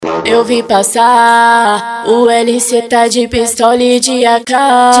Eu vi passar, o LC tá de pistola e de AK,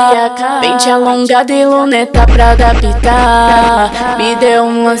 pente alongado e luneta pra adaptar. Me deu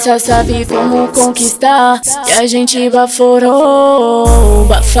um lança, sabe como conquistar, e a gente baforou.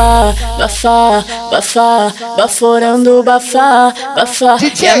 Bafá, bafá, bafá, baforando bafá, bafá.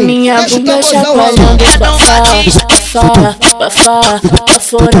 E a minha bunda chacoalhando bafá, bafá, bafá,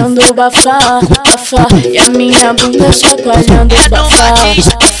 baforando bafá, bafá. E a minha bunda chacoalhando bafá,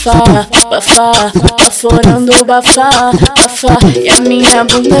 bafá, bafá, baforando bafá, bafá. E a minha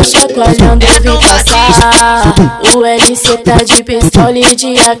bunda chacoalhando. Eu vi passar, o LC tá de pistola e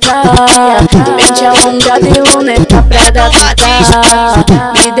de AK, pente alongado e luneta pra adaptar.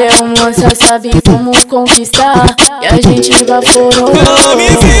 Me deu um lança, sabe como conquistar, e a gente baforou. Ela me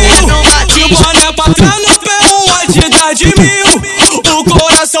viu, de boné pra trás no pé, um Adidas de 1000. O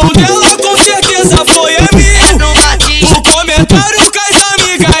coração dela com certeza foi mil. O comentário com as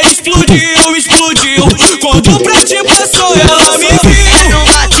amigas explodiu, explodiu. Quando o prédio passou, ela me viu,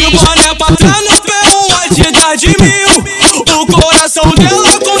 de boné pra trás no pé, um Adidas de 1000. O coração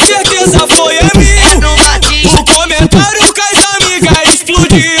dela com certeza foi mil. O comentário com as amigas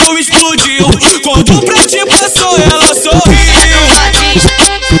explodiu, explodiu. Quando o prédio passou, ela sorriu.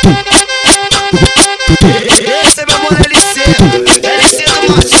 Esse é meu mano LC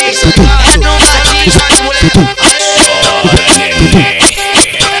do Martins, tá ligado? Não Martins, mas moleque.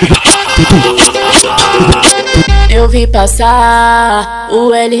 Eu vi passar,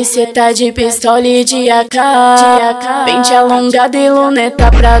 o LC tá de pistola e de AK, pente alongado e luneta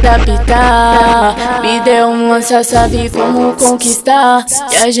pra adaptar. Me deu um lança, sabe como conquistar,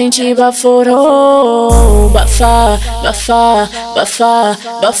 e a gente baforou. Bafá, bafá, bafá,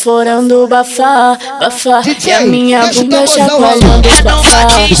 baforando bafá, bafá. E a minha bunda chacoalhando bafá,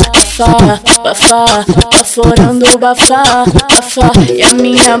 bafá, bafá, baforando bafá, bafá. E a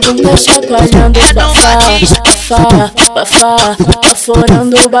minha bunda chacoalhando bafá, bafá, bafá,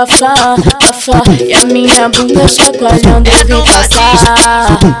 baforando bafá, bafá. E a minha bunda chacoalhando. Eu vi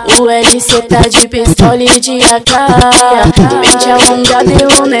passar, o LC tá de pistola e de AK, pente alongado e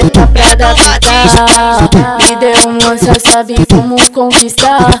luneta pra adaptar. Me deu um lança, sabe como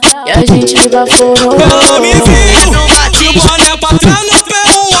conquistar, e a gente baforou. Ela me viu, de boné pra trás no pé,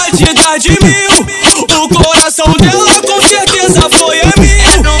 um Adidas de 1000. O coração dela com certeza foi mil.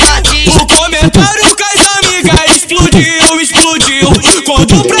 O comentário com as amigas explodiu, explodiu.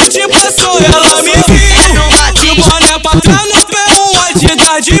 Quando o prédio passou, ela me viu, de boné pra trás no pé, um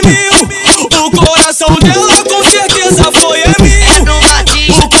Adidas de 1000. O coração dela com certeza foi mil.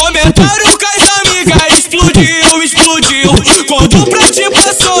 O comentário com as amigas explodiu, explodiu. Quando o prédio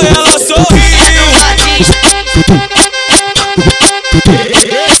passou, ela sorriu.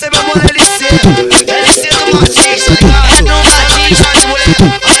 Esse é meu mano LC do Martins, tá ligado? Não Martins, mas moleque.